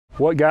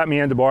What got me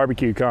into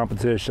barbecue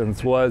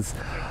competitions was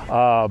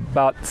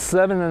about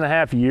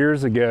 7.5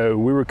 years ago,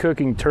 we were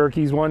cooking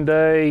turkeys one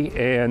day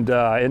and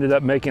ended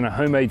up making a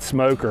homemade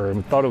smoker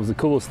and thought it was the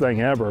coolest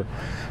thing ever.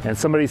 And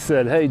somebody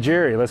said, "Hey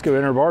Jerry, let's go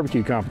enter a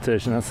barbecue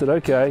competition." I said,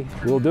 "Okay,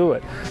 we'll do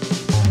it."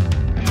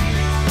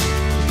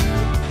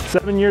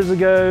 7 years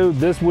ago,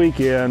 this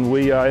weekend,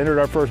 we entered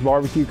our first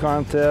barbecue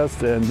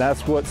contest, and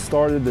that's what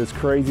started this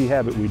crazy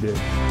habit we do.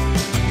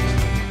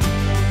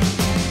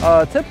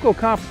 A typical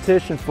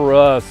competition for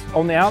us,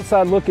 on the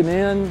outside looking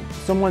in,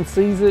 someone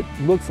sees it,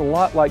 looks a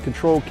lot like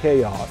controlled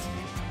chaos.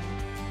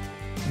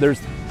 There's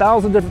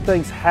 1,000 different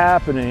things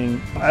happening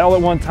all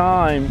at one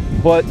time,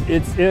 but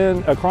it's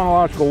in a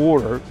chronological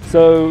order.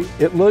 So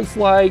it looks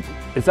like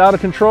it's out of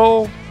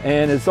control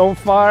and it's on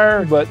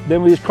fire, but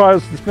then we just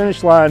cross the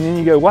finish line and then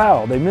you go,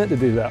 wow, they meant to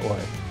do that way.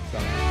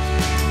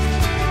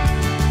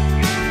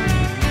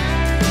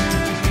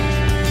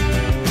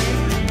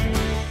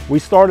 We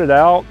started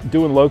out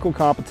doing local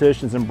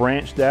competitions and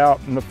branched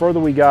out, and the further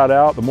we got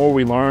out, the more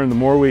we learned, the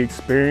more we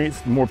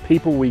experienced, the more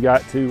people we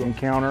got to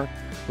encounter.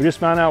 We just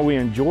found out we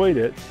enjoyed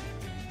it.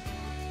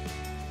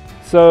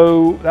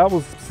 So that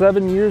was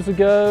 7 years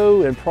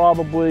ago, and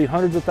probably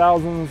hundreds of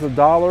thousands of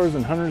dollars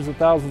and hundreds of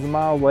thousands of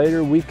miles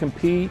later, we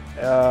compete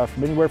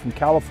from anywhere from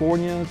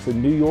California to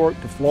New York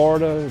to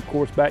Florida, of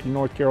course back to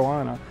North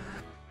Carolina.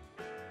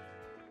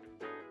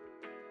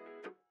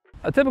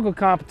 A typical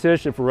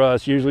competition for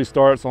us usually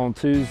starts on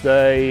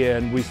Tuesday,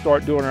 and we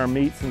start doing our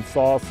meats and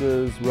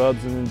sauces,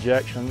 rubs and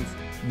injections.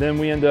 Then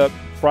we end up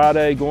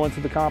Friday going to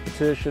the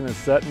competition and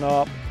setting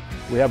up.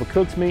 We have a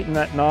cook's meeting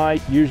that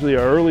night, usually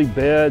an early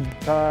bed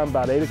time,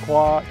 about 8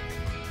 o'clock.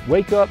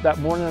 Wake up that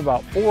morning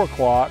about 4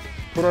 o'clock,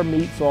 put our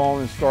meats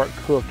on and start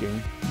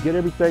cooking. Get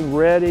everything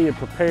ready and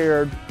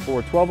prepared for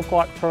a 12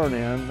 o'clock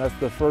turn-in. That's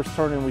the first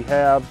turn-in we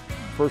have.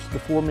 First the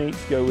 4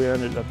 meats go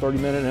in at a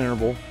 30-minute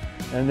interval.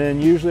 And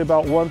then usually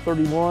about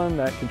 1:31,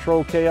 that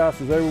controlled chaos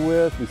is over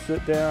with. We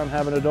sit down,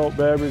 have an adult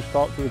beverage,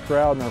 talk to the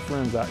crowd and our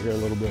friends out here a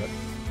little bit.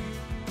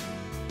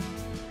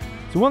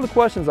 So one of the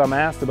questions I'm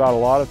asked about a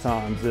lot of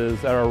times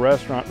is at our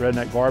restaurant,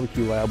 Redneck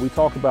BBQ Lab, we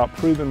talk about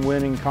proven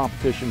winning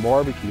competition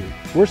barbecue.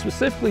 We're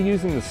specifically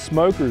using the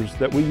smokers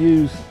that we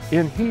use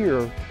in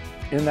here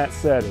in that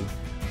setting.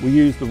 We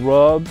use the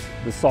rubs,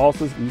 the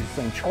sauces, we use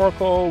the same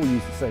charcoal, we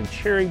use the same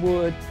cherry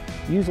wood.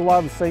 We use a lot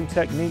of the same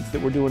techniques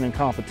that we're doing in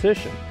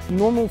competition.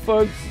 Normal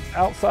folks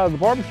outside of the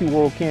barbecue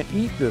world can't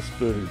eat this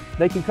food.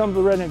 They can come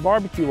to the Redneck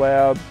BBQ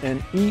Lab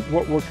and eat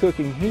what we're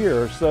cooking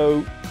here,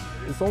 so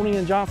it's only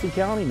in Johnson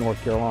County,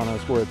 North Carolina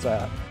is where it's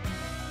at.